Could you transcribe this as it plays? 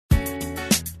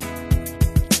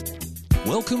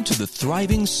Welcome to the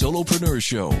Thriving Solopreneur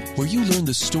Show, where you learn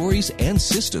the stories and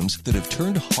systems that have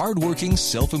turned hardworking,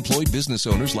 self-employed business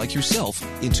owners like yourself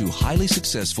into highly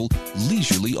successful,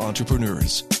 leisurely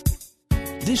entrepreneurs.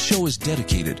 This show is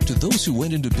dedicated to those who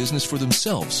went into business for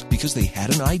themselves because they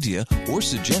had an idea or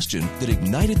suggestion that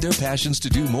ignited their passions to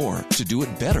do more, to do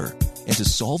it better, and to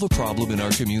solve a problem in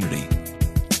our community.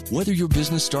 Whether your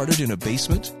business started in a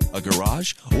basement, a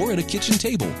garage, or at a kitchen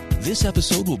table, this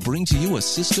episode will bring to you a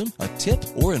system, a tip,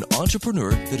 or an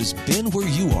entrepreneur that has been where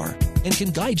you are and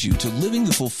can guide you to living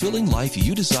the fulfilling life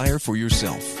you desire for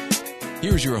yourself.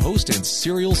 Here's your host and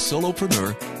serial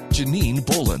solopreneur, Janine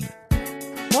Bolin.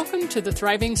 Welcome to the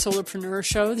Thriving Solopreneur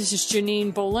Show. This is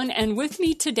Janine Bolin, and with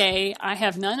me today, I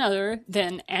have none other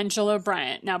than Angela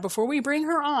Bryant. Now, before we bring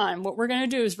her on, what we're going to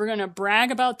do is we're going to brag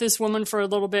about this woman for a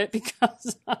little bit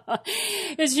because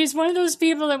she's one of those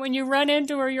people that when you run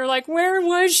into her, you're like, where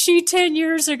was she 10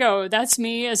 years ago? That's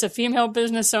me as a female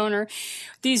business owner.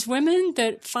 These women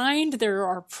that find there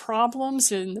are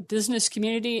problems in the business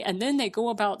community and then they go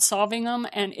about solving them,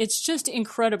 and it's just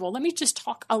incredible. Let me just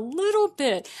talk a little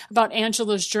bit about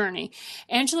Angela's journey.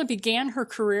 Angela began her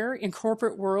career in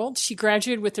corporate world. She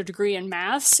graduated with a degree in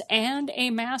maths and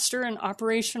a master in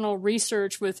operational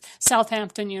research with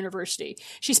Southampton University.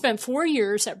 She spent 4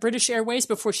 years at British Airways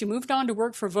before she moved on to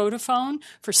work for Vodafone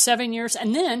for 7 years.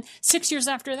 And then 6 years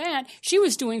after that, she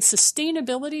was doing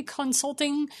sustainability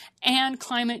consulting and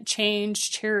climate change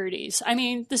charities. I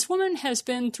mean, this woman has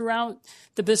been throughout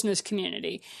the business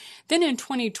community. Then in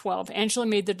 2012, Angela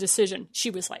made the decision.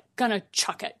 She was like, gonna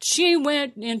chuck it. She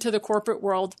went into the corporate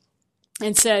world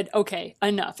and said, okay,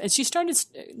 enough. And she started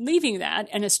leaving that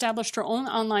and established her own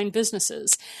online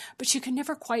businesses. But she could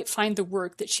never quite find the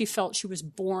work that she felt she was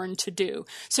born to do.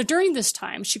 So during this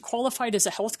time, she qualified as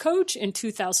a health coach in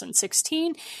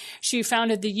 2016. She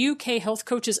founded the UK Health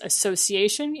Coaches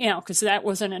Association, because that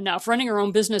wasn't enough. Running her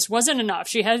own business wasn't enough.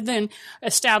 She had then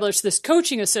established this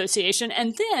coaching association.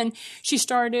 And then she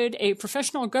started a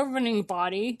professional governing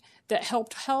body that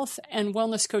helped health and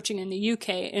wellness coaching in the UK,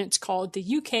 and it's called the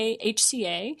UK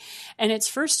HCA, and it's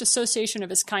first association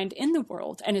of its kind in the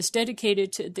world, and is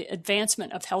dedicated to the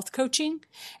advancement of health coaching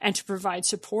and to provide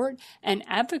support and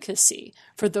advocacy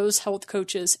for those health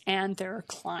coaches and their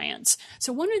clients.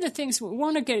 So one of the things we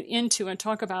want to get into and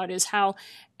talk about is how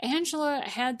Angela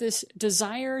had this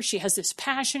desire, she has this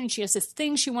passion, she has this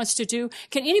thing she wants to do.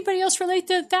 Can anybody else relate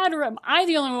to that, or am I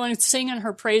the only one singing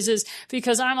her praises?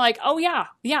 Because I'm like, oh yeah,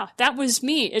 that was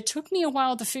me. It took me a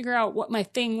while to figure out what my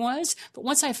thing was, but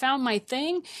once I found my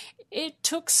thing, it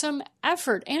took some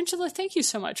effort. Angela, thank you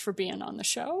so much for being on the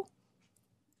show.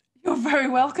 You're very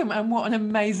welcome, and what an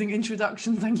amazing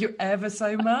introduction. Thank you ever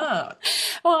so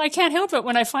much. Well, I can't help it.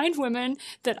 When I find women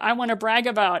that I want to brag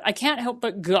about, I can't help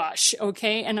but gush,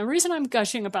 okay? And the reason I'm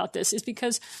gushing about this is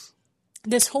because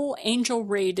this whole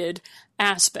angel-rated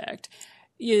aspect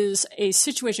is a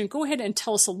situation. Go ahead and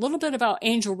tell us a little bit about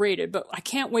Angel Rated, but I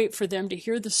can't wait for them to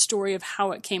hear the story of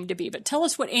how it came to be. But tell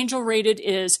us what Angel Rated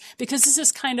is, because this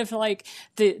is kind of like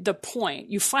the point.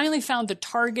 You finally found the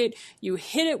target. You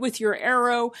hit it with your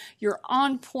arrow. You're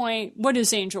on point. What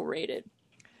is Angel Rated?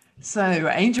 So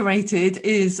Angel Rated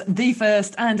is the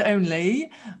first and only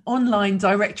online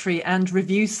directory and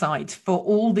review site for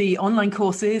all the online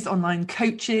courses, online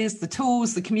coaches, the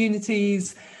tools, the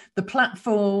communities, the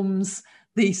platforms,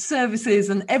 the services,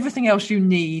 and everything else you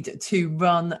need to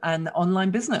run an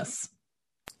online business.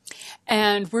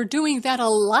 And we're doing that a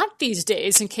lot these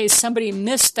days in case somebody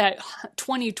missed that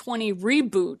 2020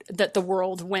 reboot that the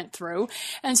world went through.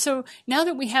 And so now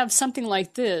that we have something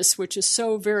like this, which is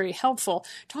so very helpful,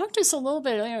 talk to us a little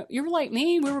bit. You were like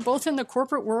me. We were both in the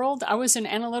corporate world. I was in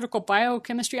analytical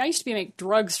biochemistry. I used to make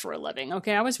drugs for a living.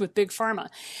 Okay. I was with Big Pharma.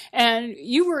 And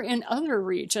you were in other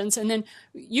regions. And then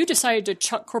you decided to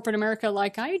chuck corporate America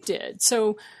like I did.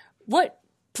 So what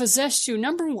possessed you?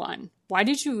 Number one, why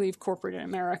did you leave corporate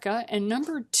America? And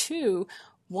number two,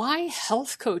 why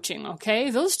health coaching? Okay,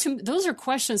 those are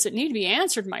questions that need to be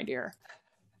answered, my dear.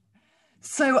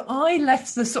 So I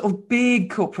left the sort of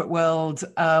big corporate world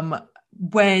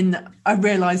when I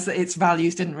realized that its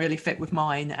values didn't really fit with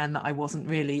mine, and that I wasn't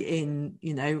really in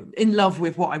love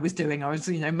with what I was doing. I was,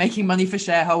 making money for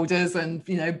shareholders and,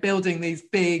 building these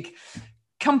big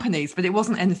companies, but it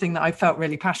wasn't anything that I felt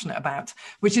really passionate about,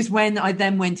 which is when I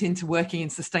then went into working in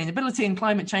sustainability and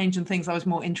climate change and things I was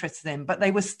more interested in, but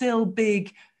they were still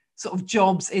big sort of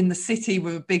jobs in the city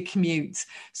with a big commute.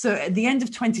 So at the end of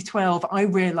 2012, I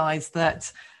realized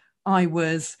that I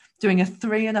was doing a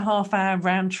 3.5-hour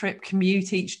round trip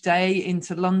commute each day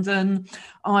into London.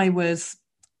 I was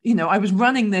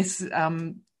running this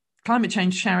climate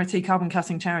change charity, carbon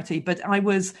cutting charity, but I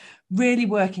was really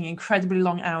working incredibly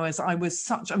long hours. I was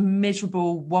such a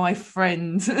miserable wife,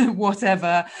 friend,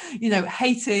 whatever,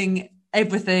 hating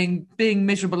everything, being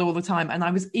miserable all the time. And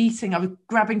I was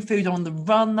grabbing food on the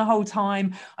run the whole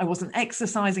time. I wasn't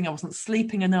exercising. I wasn't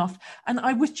sleeping enough. And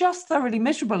I was just thoroughly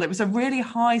miserable. It was a really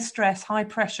high stress, high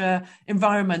pressure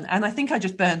environment. And I think I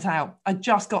just burnt out. I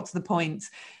just got to the point.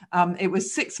 It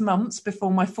was 6 months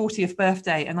before my 40th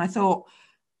birthday. And I thought,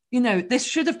 this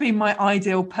should have been my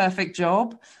ideal, perfect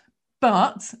job,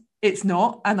 but it's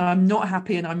not. And I'm not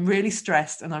happy, and I'm really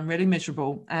stressed, and I'm really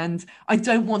miserable. And I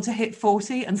don't want to hit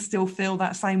 40 and still feel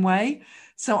that same way.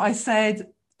 So I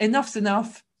said, enough's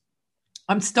enough.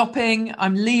 I'm stopping.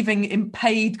 I'm leaving in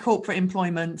paid corporate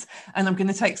employment, and I'm going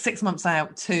to take 6 months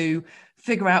out to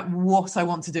figure out what I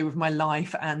want to do with my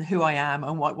life and who I am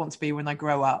and what I want to be when I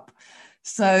grow up.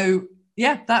 So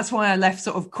yeah, that's why I left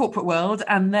sort of corporate world.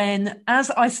 And then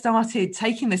as I started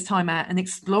taking this time out and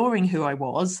exploring who I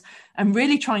was and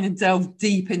really trying to delve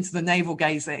deep into the navel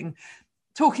gazing,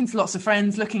 talking to lots of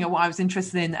friends, looking at what I was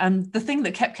interested in. And the thing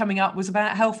that kept coming up was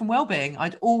about health and well-being.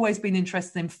 I'd always been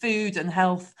interested in food and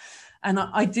health. And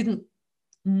I didn't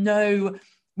know,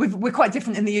 we're quite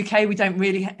different in the UK. We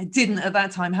didn't at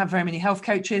that time have very many health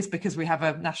coaches because we have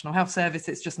a national health service.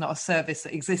 It's just not a service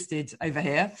that existed over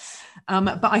here.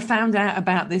 But I found out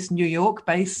about this New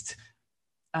York-based,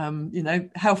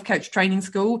 health coach training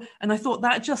school. And I thought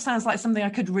that just sounds like something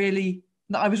that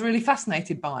I was really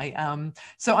fascinated by.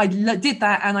 So I did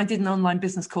that, and I did an online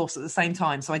business course at the same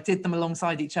time. So I did them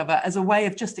alongside each other as a way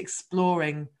of just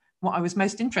exploring what I was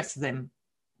most interested in.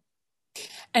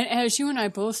 And as you and I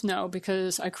both know,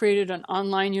 because I created an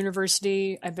online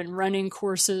university, I've been running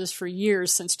courses for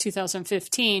years, since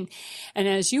 2015. And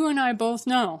as you and I both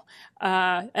know,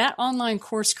 that online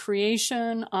course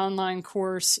creation, online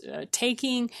course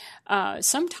taking,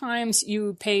 sometimes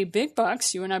you pay big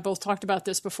bucks. You and I both talked about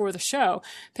this before the show,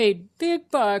 paid big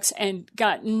bucks and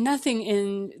got nothing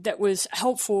in that was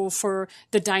helpful for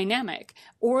the dynamic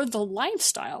or the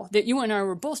lifestyle that you and I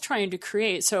were both trying to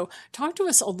create. So talk to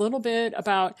us a little bit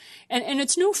about, and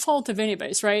it's no fault of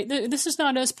anybody's, right? This is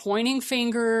not us pointing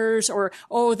fingers or,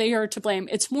 oh, they are to blame.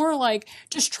 It's more like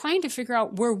just trying to figure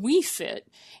out where we fit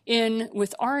in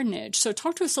with our niche. So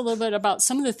talk to us a little bit about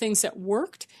some of the things that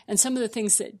worked and some of the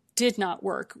things that did not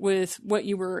work with what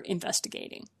you were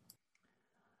investigating.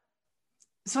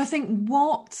 So I think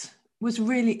what was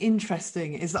really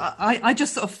interesting is that I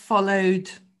just sort of followed,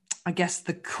 I guess,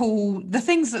 the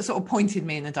things that sort of pointed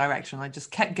me in a direction. I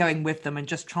just kept going with them and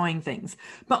just trying things.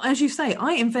 But as you say,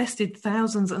 I invested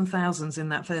thousands and thousands in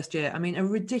that first year. I mean, a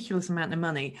ridiculous amount of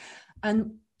money.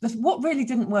 And what really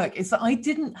didn't work is that I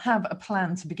didn't have a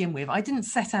plan to begin with. I didn't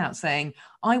set out saying,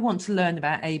 I want to learn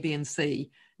about A, B, and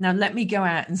C. Now, let me go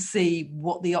out and see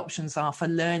what the options are for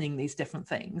learning these different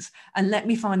things. And let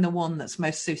me find the one that's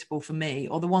most suitable for me,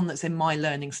 or the one that's in my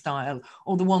learning style,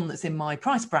 or the one that's in my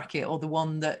price bracket, or the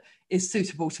one that is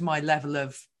suitable to my level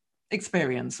of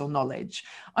experience or knowledge.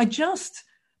 I just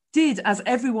did, as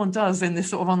everyone does in this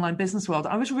sort of online business world,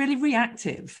 I was really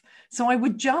reactive. So I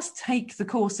would just take the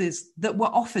courses that were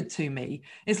offered to me.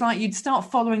 It's like you'd start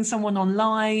following someone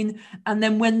online, and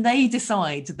then when they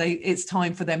decide it's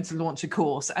time for them to launch a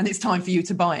course and it's time for you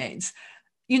to buy it,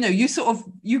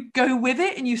 you go with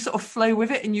it and you sort of flow with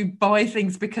it and you buy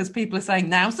things because people are saying,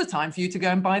 now's the time for you to go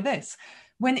and buy this,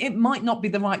 when it might not be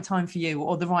the right time for you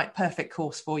or the right perfect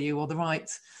course for you or the right,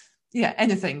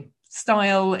 anything.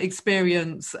 Style,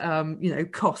 experience,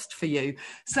 cost for you.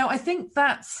 So I think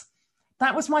that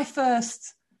was my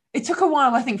first. It took a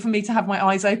while, I think, for me to have my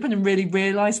eyes open and really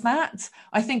realize that.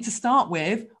 I think to start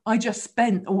with, I just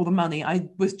spent all the money. I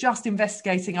was just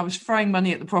investigating. I was throwing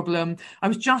money at the problem. I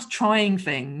was just trying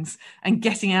things and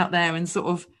getting out there and sort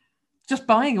of just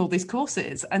buying all these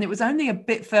courses. And it was only a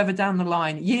bit further down the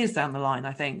line, years down the line,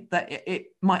 I think, that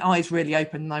my eyes really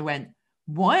opened and I went,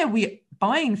 why are we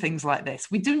buying things like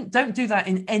this? We don't do that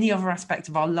in any other aspect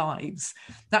of our lives.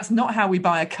 That's not how we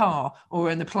buy a car or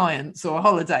an appliance or a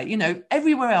holiday.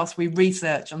 Everywhere else we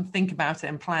research and think about it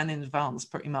and plan in advance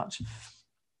pretty much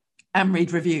and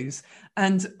read reviews.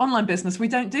 And online business, we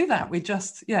don't do that. We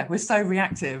just, we're so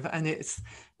reactive. And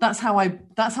that's how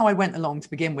I went along to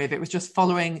begin with. It was just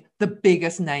following the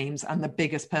biggest names and the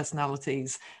biggest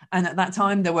personalities. And at that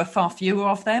time, there were far fewer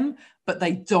of them, but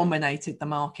they dominated the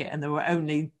market. And there were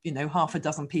only, half a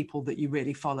dozen people that you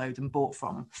really followed and bought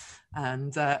from.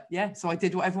 And so I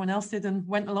did what everyone else did and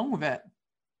went along with it.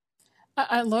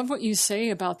 I love what you say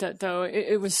about that, though.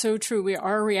 It was so true. We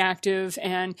are reactive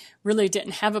and really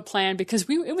didn't have a plan because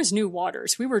it was new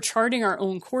waters. We were charting our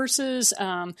own courses,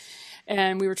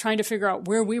 and we were trying to figure out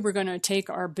where we were going to take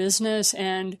our business.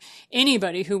 And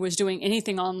anybody who was doing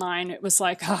anything online, it was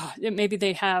like, maybe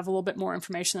they have a little bit more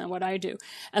information than what I do.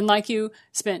 And like you,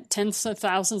 spent tens of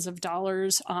thousands of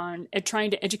dollars on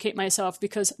trying to educate myself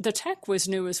because the tech was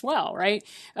new as well, right?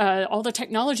 All the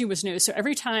technology was new. So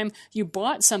every time you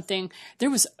bought something,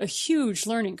 there was a huge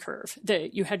learning curve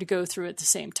that you had to go through at the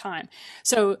same time.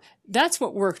 So that's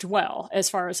what worked well as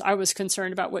far as I was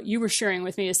concerned about what you were sharing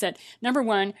with me is that, number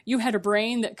one, you had a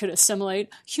brain that could assimilate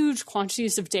huge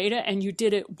quantities of data and you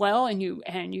did it well and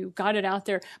you got it out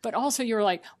there. But also you're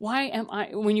like,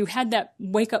 when you had that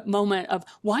wake up moment of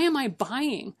why am I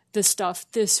buying this stuff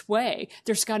this way?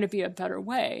 There's got to be a better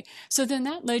way. So then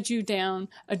that led you down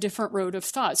a different road of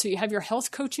thought. So you have your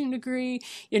health coaching degree,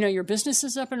 your business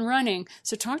is up and running.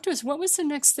 So talk to us, what was the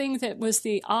next thing that was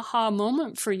the aha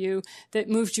moment for you that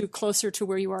moved you closer to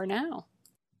where you are now?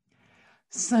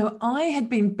 So I had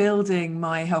been building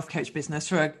my health coach business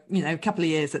for a couple of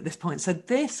years at this point. So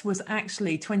this was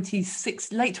actually late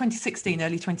 2016,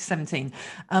 early 2017.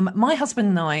 My husband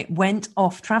and I went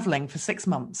off traveling for 6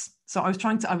 months. So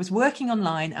I was working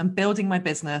online and building my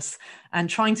business and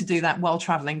trying to do that while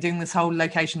traveling, doing this whole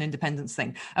location independence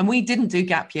thing. And we didn't do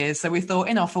gap years. So we thought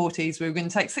in our 40s, we were going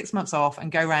to take 6 months off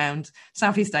and go around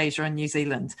Southeast Asia and New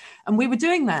Zealand. And we were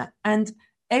doing that. And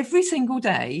every single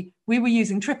day we were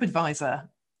using TripAdvisor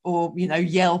or,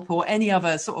 Yelp or any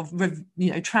other sort of,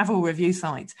 travel review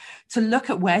site to look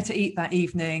at where to eat that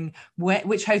evening,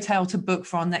 which hotel to book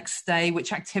for our next stay,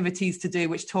 which activities to do,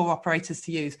 which tour operators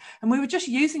to use. And we were just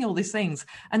using all these things.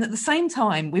 And at the same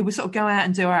time, we would sort of go out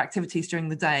and do our activities during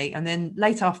the day. And then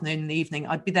late afternoon and the evening,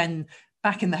 I'd be then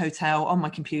back in the hotel on my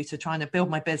computer, trying to build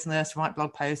my business, write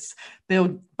blog posts,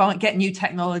 get new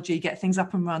technology, get things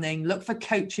up and running, look for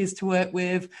coaches to work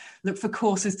with, look for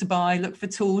courses to buy, look for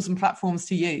tools and platforms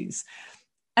to use.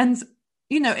 And,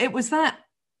 it was that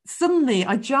suddenly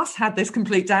I just had this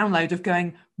complete download of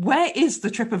going, where is the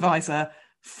TripAdvisor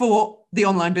for the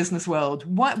online business world?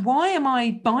 Why am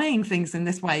I buying things in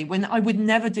this way when I would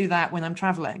never do that when I'm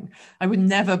traveling? I would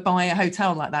never buy a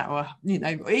hotel like that or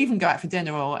even go out for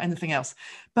dinner or anything else.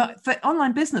 But for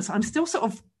online business, I'm still sort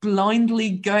of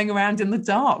blindly going around in the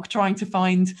dark trying to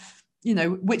find,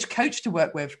 which coach to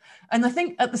work with. And I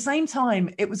think at the same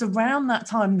time, it was around that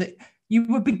time that you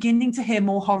were beginning to hear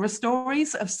more horror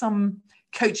stories of some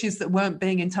coaches that weren't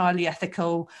being entirely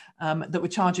ethical, that were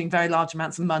charging very large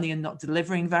amounts of money and not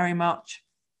delivering very much.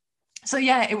 So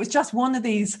yeah, it was just one of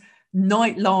these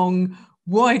night-long,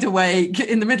 wide awake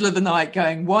in the middle of the night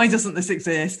going, why doesn't this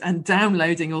exist? And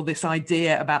downloading all this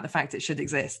idea about the fact it should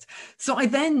exist. So I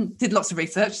then did lots of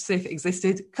research to see if it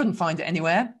existed, couldn't find it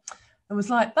anywhere. And was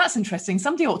like, that's interesting.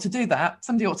 Somebody ought to do that.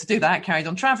 Carried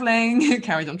on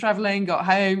traveling, got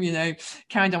home,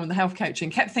 carried on with the health coaching,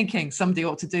 kept thinking somebody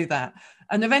ought to do that.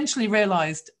 And eventually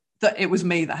realized that it was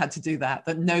me that had to do that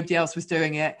nobody else was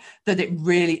doing it, that it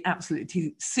really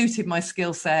absolutely suited my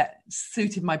skill set,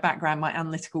 suited my background, my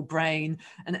analytical brain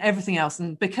and everything else.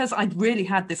 And because I'd really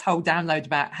had this whole download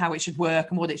about how it should work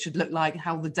and what it should look like,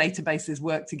 how the databases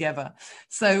work together.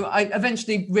 So I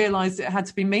eventually realized it had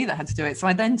to be me that had to do it. So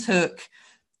I then took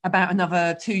about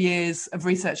another 2 years of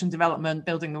research and development,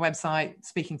 building the website,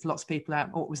 speaking to lots of people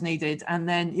about what was needed. And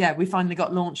then, we finally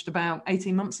got launched about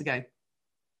 18 months ago.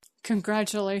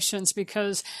 Congratulations,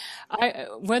 because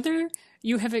whether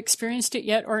you have experienced it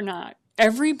yet or not,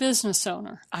 every business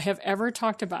owner I have ever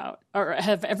talked about or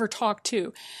have ever talked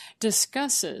to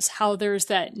discusses how there's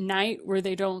that night where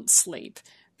they don't sleep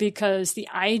because the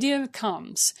idea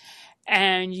comes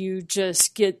and you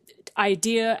just get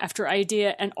idea after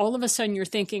idea, and all of a sudden you're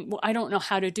thinking, well, I don't know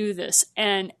how to do this,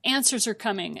 and answers are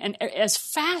coming, and as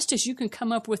fast as you can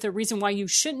come up with a reason why you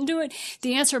shouldn't do it,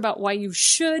 the answer about why you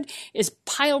should is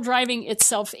pile driving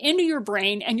itself into your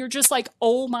brain, and you're just like,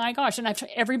 oh my gosh. And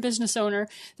every business owner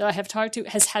that I have talked to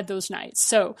has had those nights.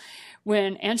 So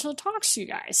when Angela talks to you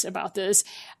guys about this,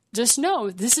 just know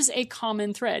this is a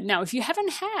common thread. Now, if you haven't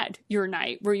had your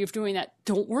night where you're doing that,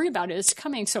 don't worry about it. It's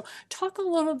coming. So talk a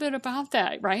little bit about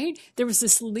that, right? There was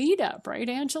this lead up, right,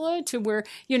 Angela, to where,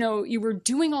 you were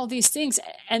doing all these things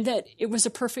and that it was a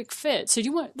perfect fit. So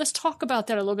let's talk about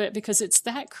that a little bit, because it's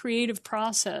that creative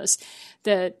process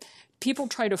that people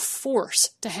try to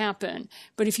force to happen.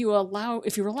 But if you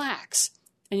relax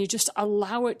and you just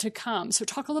allow it to come. So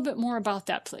talk a little bit more about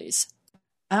that, please.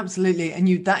 Absolutely.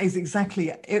 And that is exactly,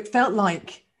 it felt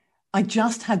like I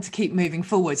just had to keep moving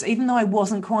forwards, even though I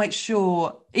wasn't quite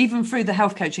sure even through the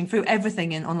health coaching, through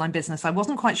everything in online business, I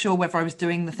wasn't quite sure whether I was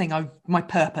doing the thing my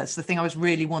purpose, the thing I was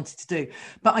really wanted to do,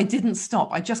 but I didn't stop.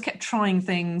 I just kept trying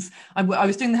things. I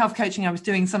was doing the health coaching. I was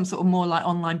doing some sort of more like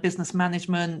online business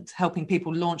management, helping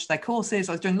people launch their courses.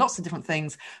 I was doing lots of different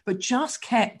things, but just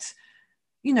kept,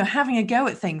 having a go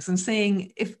at things and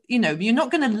seeing if, you're not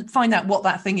going to find out what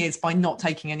that thing is by not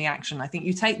taking any action. I think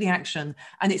you take the action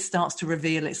and it starts to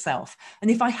reveal itself. And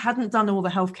if I hadn't done all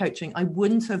the health coaching, I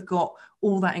wouldn't have got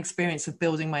all that experience of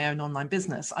building my own online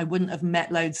business. I wouldn't have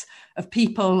met loads of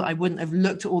people. I wouldn't have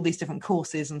looked at all these different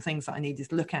courses and things that I needed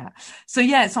to look at. So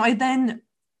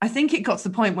I think it got to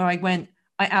the point where I went,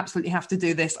 I absolutely have to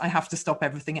do this. I have to stop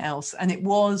everything else. And it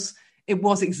was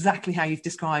exactly how you've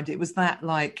described it. It was that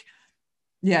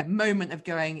moment of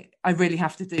going, I really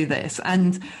have to do this.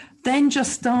 And then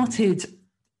just started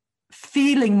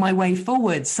feeling my way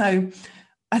forward. So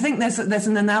I think there's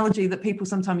an analogy that people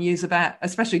sometimes use about,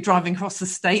 especially driving across the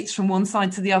States from one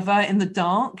side to the other in the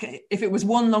dark. If it was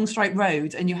one long straight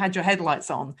road and you had your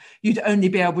headlights on, you'd only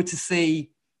be able to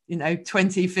see,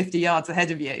 20, 50 yards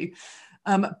ahead of you.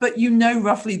 But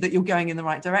roughly that you're going in the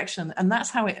right direction. And that's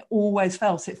how it always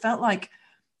felt. It felt like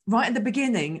right at the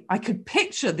beginning, I could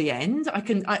picture the end. I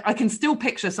can still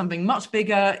picture something much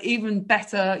bigger, even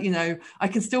better. I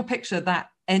can still picture that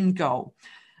end goal.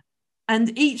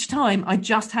 And each time I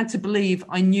just had to believe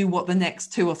I knew what the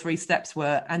next 2 or 3 steps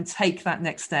were and take that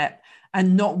next step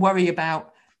and not worry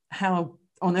about how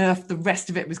on earth the rest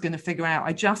of it was going to figure out.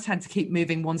 I just had to keep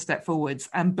moving one step forwards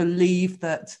and believe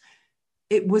that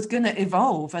it was going to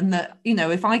evolve. And that,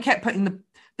 if I kept putting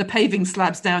the paving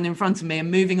slabs down in front of me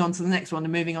and moving on to the next one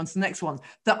and moving on to the next one,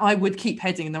 that I would keep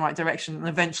heading in the right direction and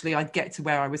eventually I'd get to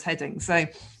where I was heading. So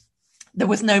there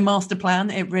was no master plan.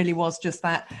 It really was just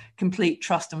that complete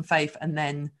trust and faith. And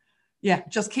then,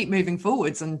 just keep moving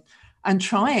forwards and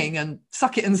trying and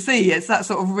suck it and see. It's that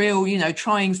sort of real,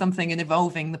 trying something and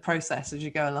evolving the process as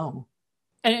you go along.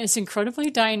 And it's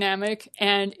incredibly dynamic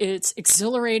and it's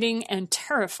exhilarating and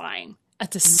terrifying at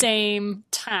the same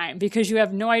time because you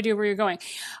have no idea where you're going.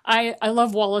 I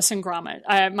love Wallace and Gromit.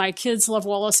 My kids love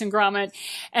Wallace and Gromit.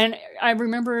 And I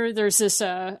remember there's this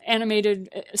animated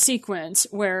sequence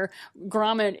where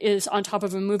Gromit is on top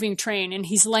of a moving train and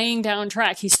he's laying down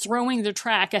track. He's throwing the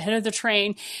track ahead of the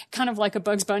train, kind of like a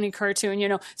Bugs Bunny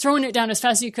cartoon, throwing it down as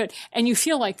fast as you could. And you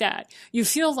feel like that. You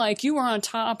feel like you are on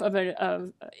top of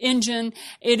an engine.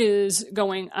 It is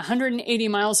going 180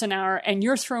 miles an hour and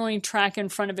you're throwing track in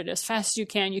front of it as fast as you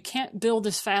can. You can't build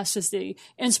as fast as the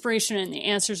inspiration and the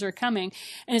answers are coming.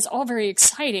 And it's all very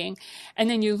exciting. And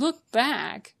then you look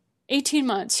back 18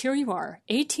 months, here you are,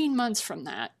 18 months from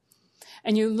that.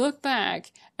 And you look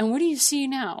back and what do you see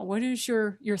now? What is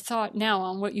your thought now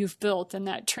on what you've built and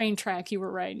that train track you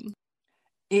were riding?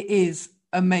 It is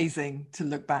amazing to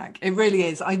look back. It really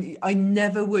is. I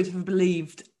never would have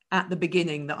believed at the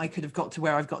beginning that I could have got to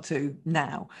where I've got to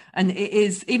now. And it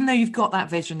is, even though you've got that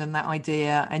vision and that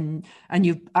idea and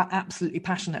you are absolutely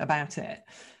passionate about it,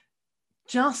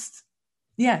 just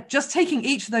taking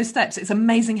each of those steps, it's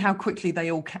amazing how quickly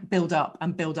they all build up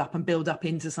and build up and build up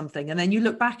into something. And then you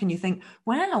look back and you think,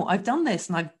 wow, I've done this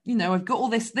and I've got all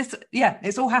this,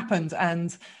 it's all happened.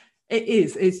 And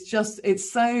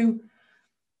it's so,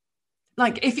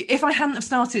 like if I hadn't have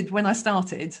started when I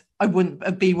started, I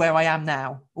wouldn't be where I am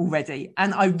now already.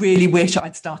 And I really wish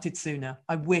I'd started sooner.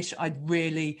 I wish I'd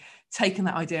really taken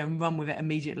that idea and run with it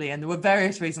immediately. And there were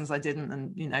various reasons I didn't,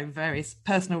 and various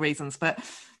personal reasons. But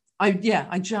I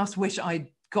just wish I'd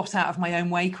got out of my own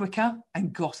way quicker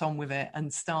and got on with it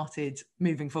and started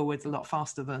moving forwards a lot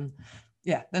faster than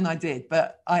I did.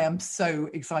 But I am so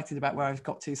excited about where I've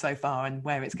got to so far and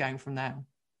where it's going from now.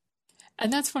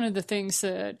 And that's one of the things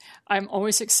that I'm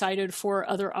always excited for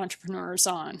other entrepreneurs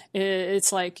on.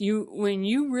 It's like when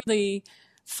you really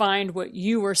find what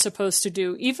you are supposed to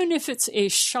do, even if it's a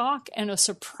shock and a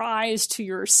surprise to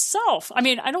yourself. I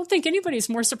mean, I don't think anybody's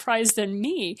more surprised than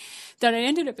me that I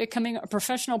ended up becoming a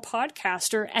professional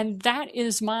podcaster. And that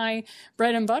is my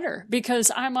bread and butter because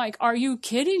I'm like, are you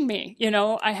kidding me?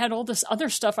 I had all this other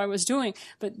stuff I was doing,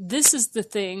 but this is the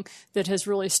thing that has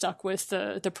really stuck with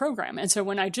the program. And so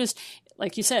when I just,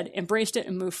 like you said, embraced it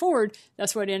and moved forward,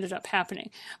 that's what ended up happening.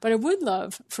 But I would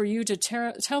love for you to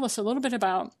tell us a little bit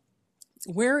about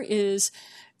where is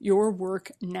your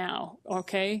work now?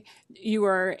 Okay. You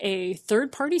are a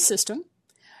third-party system.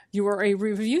 You are a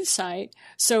review site.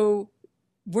 So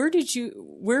where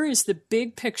is the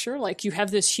big picture? Like, you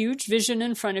have this huge vision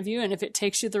in front of you, and if it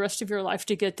takes you the rest of your life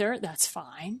to get there, that's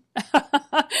fine.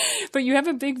 But you have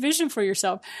a big vision for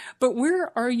yourself. But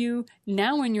where are you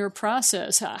now in your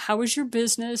process? How is your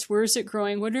business? Where is it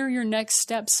growing? What are your next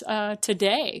steps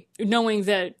today? Knowing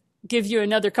that give you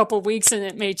another couple of weeks and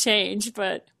it may change,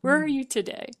 but where are you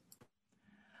today?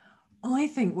 I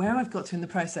think where I've got to in the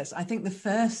process, I think the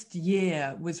first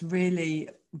year was really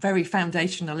very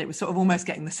foundational. It was sort of almost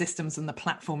getting the systems and the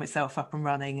platform itself up and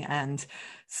running and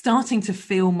starting to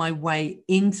feel my way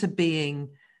into being,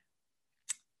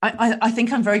 I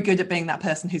think I'm very good at being that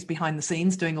person who's behind the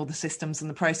scenes doing all the systems and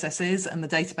the processes and the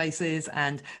databases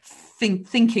and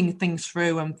thinking things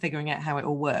through and figuring out how it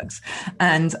all works.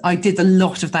 And I did a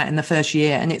lot of that in the first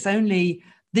year. And it's only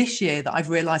this year that I've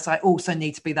realized I also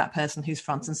need to be that person who's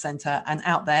front and center and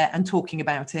out there and talking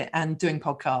about it and doing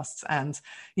podcasts and,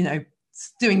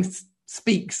 doing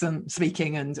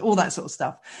speaking and all that sort of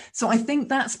stuff. So I think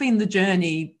that's been the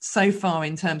journey so far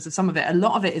in terms of some of it. A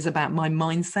lot of it is about my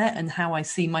mindset and how I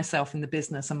see myself in the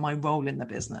business and my role in the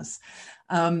business.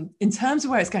 In terms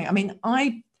of where it's going, I mean,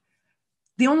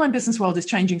 the online business world is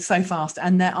changing so fast,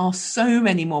 and there are so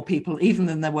many more people, even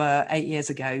than there were 8 years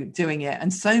ago, doing it,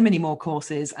 and so many more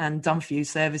courses and done for you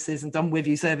services and done with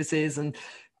you services and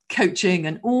coaching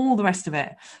and all the rest of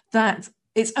it, that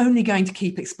it's only going to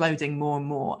keep exploding more and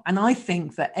more. And I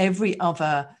think that every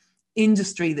other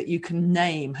industry that you can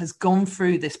name has gone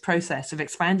through this process of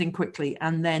expanding quickly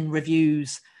and then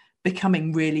reviews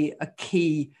becoming really a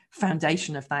key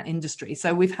foundation of that industry.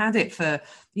 So we've had it for,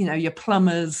 your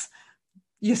plumbers,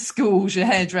 your schools, your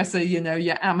hairdresser,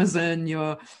 your Amazon,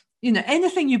 your,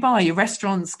 anything you buy, your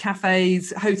restaurants,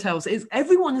 cafes, hotels,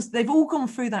 they've all gone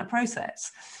through that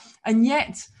process. And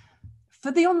yet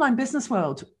for the online business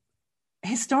world,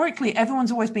 historically,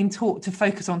 everyone's always been taught to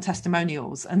focus on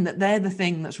testimonials and that they're the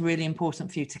thing that's really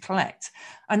important for you to collect.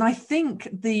 And I think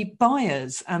the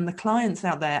buyers and the clients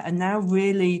out there are now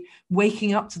really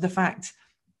waking up to the fact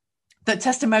that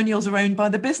testimonials are owned by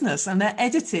the business and they're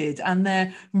edited and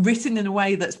they're written in a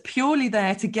way that's purely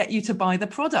there to get you to buy the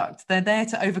product. They're there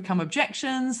to overcome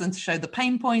objections and to show the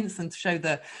pain points and to show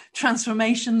the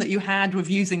transformation that you had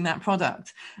with using that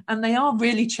product. And they are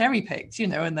really cherry picked,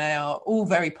 and they are all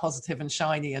very positive and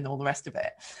shiny and all the rest of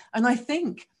it. And I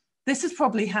think this has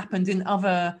probably happened in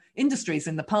other industries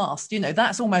in the past.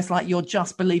 That's almost like you're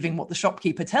just believing what the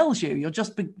shopkeeper tells you. You're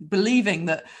just believing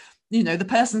that the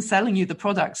person selling you the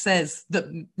product says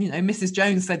that, Mrs.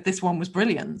 Jones said this one was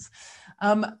brilliant.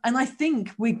 And I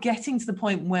think we're getting to the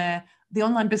point where the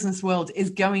online business world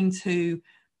is going to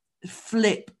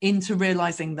flip into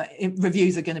realizing that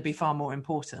reviews are going to be far more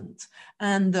important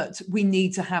and that we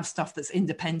need to have stuff that's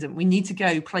independent. We need to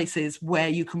go places where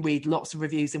you can read lots of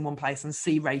reviews in one place and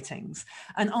see ratings.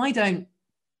 And I don't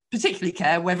particularly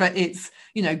care whether it's,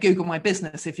 Google My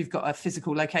Business if you've got a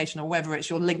physical location, or whether it's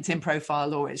your LinkedIn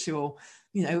profile or it's your,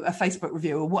 a Facebook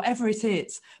review or whatever it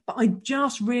is. But I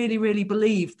just really, really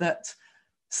believe that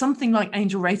something like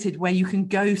Angel Rated, where you can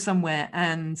go somewhere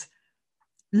and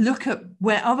look at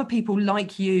where other people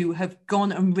like you have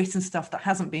gone and written stuff that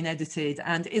hasn't been edited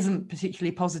and isn't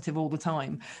particularly positive all the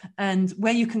time, and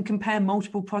where you can compare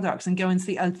multiple products and go and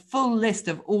see a full list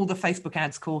of all the Facebook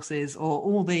ads courses or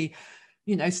all the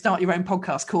start your own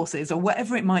podcast courses or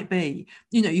whatever it might be.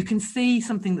 You can see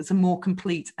something that's a more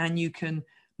complete, and you can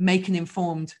make an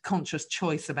informed, conscious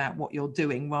choice about what you're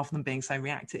doing rather than being so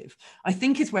reactive. I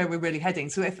think is where we're really heading.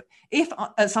 So if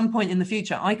at some point in the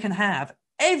future I can have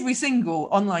every single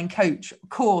online coach,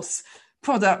 course,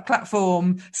 product,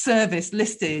 platform, service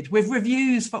listed with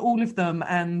reviews for all of them,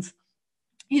 and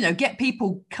get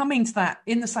people coming to that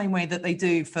in the same way that they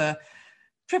do for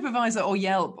TripAdvisor or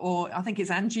Yelp, or I think it's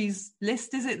Angie's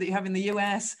List, is it, that you have in the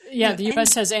US? Yeah, the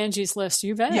US has Angie's List.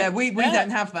 You bet. Yeah, we don't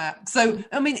have that. So,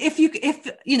 I mean,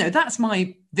 if that's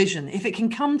my vision. If it can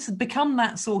come to become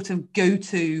that sort of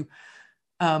go-to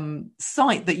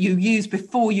site that you use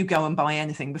before you go and buy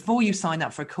anything, before you sign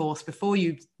up for a course, before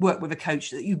you work with a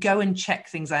coach, that you go and check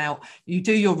things out, you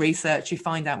do your research, you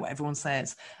find out what everyone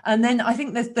says. And then I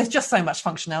think there's just so much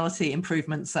functionality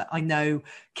improvements that I know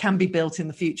can be built in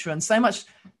the future, and so much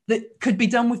that could be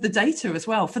done with the data as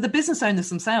well. For the business owners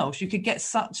themselves, you could get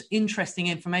such interesting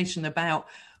information about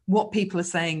what people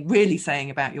are really saying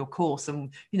about your course,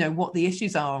 and what the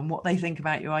issues are and what they think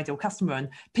about your ideal customer. And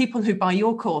people who buy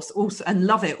your course also and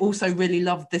love it also really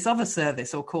love this other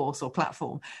service or course or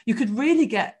platform. You could really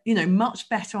get much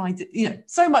better idea,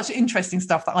 so much interesting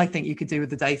stuff that I think you could do with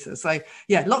the data. So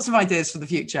yeah, lots of ideas for the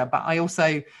future, but I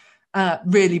also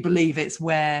really believe it's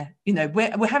where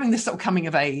we're having this sort of coming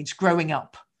of age, growing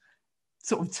up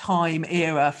sort of time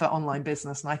era for online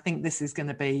business. And I think this is going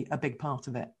to be a big part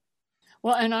of it.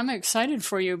 Well, and I'm excited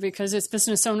for you because it's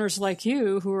business owners like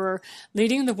you who are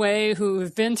leading the way, who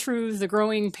have been through the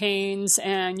growing pains,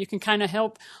 and you can kind of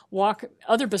help walk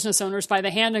other business owners by the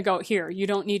hand and go, here, you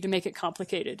don't need to make it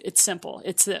complicated. It's simple.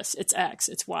 It's this, it's X,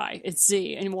 it's Y, it's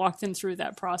Z, and walk them through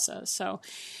that process. So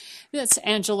that's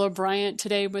Angela Bryant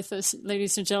today with us,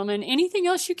 ladies and gentlemen. Anything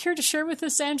else you care to share with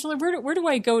us, Angela? Where do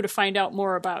I go to find out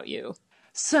more about you?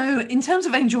 So in terms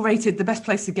of Angel Rated, the best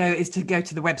place to go is to go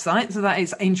to the website. So that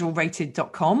is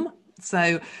angelrated.com.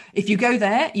 So if you go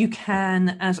there, you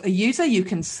can, as a user, you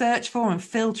can search for and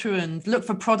filter and look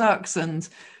for products and,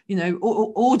 you know,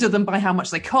 order them by how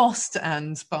much they cost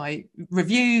and by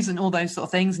reviews and all those sort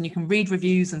of things. And you can read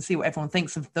reviews and see what everyone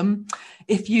thinks of them.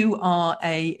 If you've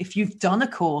done a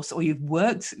course or you've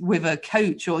worked with a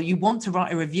coach or you want to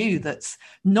write a review that's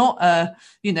not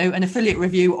an affiliate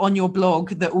review on your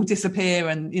blog that will disappear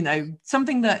and, you know,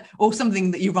 something that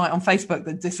you write on Facebook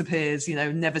that disappears, you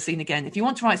know, never seen again. If you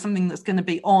want to write something that's going to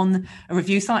be on a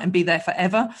review site and be there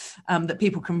forever, that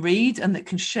people can read and that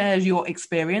can share your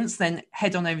experience, then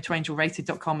head on over to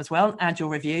angelrated.com as well, add your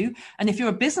review. And if you're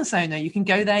a business owner, you can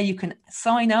go there, you can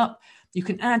sign up, you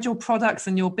can add your products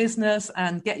and your business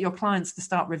and get your clients to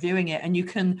start reviewing it. And you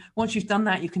can, once you've done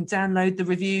that, you can download the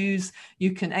reviews,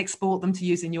 you can export them to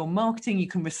use in your marketing, you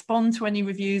can respond to any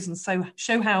reviews and so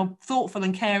show how thoughtful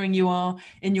and caring you are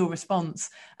in your response.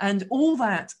 And all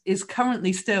that is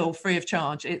currently still free of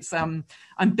charge. It's I'm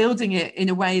building it in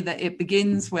a way that it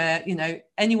begins where, you know,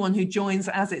 anyone who joins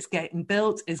as it's getting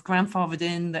built is grandfathered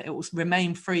in, that it will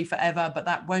remain free forever, but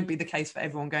that won't be the case for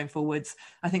everyone going forwards.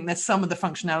 I think there's some of the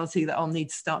functionality that I'll need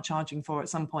to start charging for at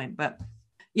some point, but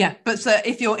yeah, but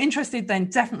if you're interested, then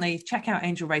definitely check out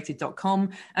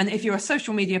angelrated.com. And if you're a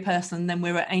social media person, then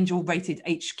we're at Angel Rated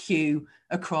HQ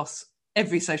across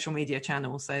every social media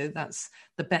channel. So that's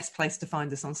the best place to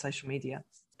find us on social media.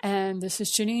 And this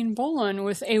is Janine Bolin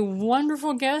with a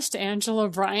wonderful guest, Angela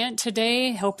Bryant,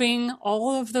 today helping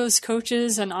all of those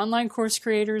coaches and online course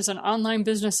creators and online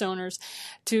business owners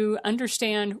to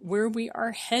understand where we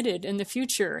are headed in the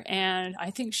future. And I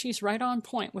think she's right on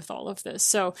point with all of this.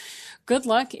 So good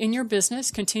luck in your business.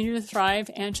 Continue to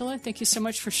thrive. Angela, thank you so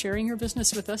much for sharing your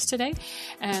business with us today.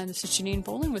 And this is Janine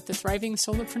Bolin with the Thriving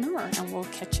Solopreneur, and we'll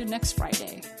catch you next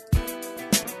Friday.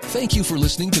 Thank you for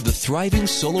listening to the Thriving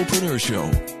Solopreneur Show.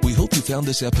 We hope you found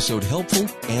this episode helpful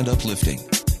and uplifting.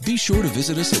 Be sure to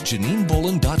visit us at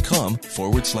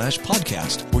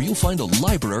JanineBolin.com/podcast, where you'll find a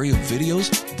library of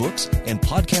videos, books, and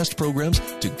podcast programs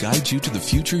to guide you to the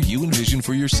future you envision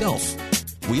for yourself.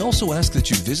 We also ask that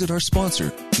you visit our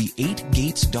sponsor,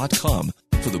 the8gates.com,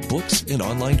 for the books and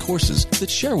online courses that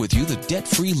share with you the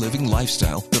debt-free living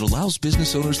lifestyle that allows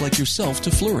business owners like yourself to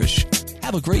flourish.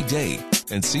 Have a great day,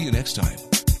 and see you next time.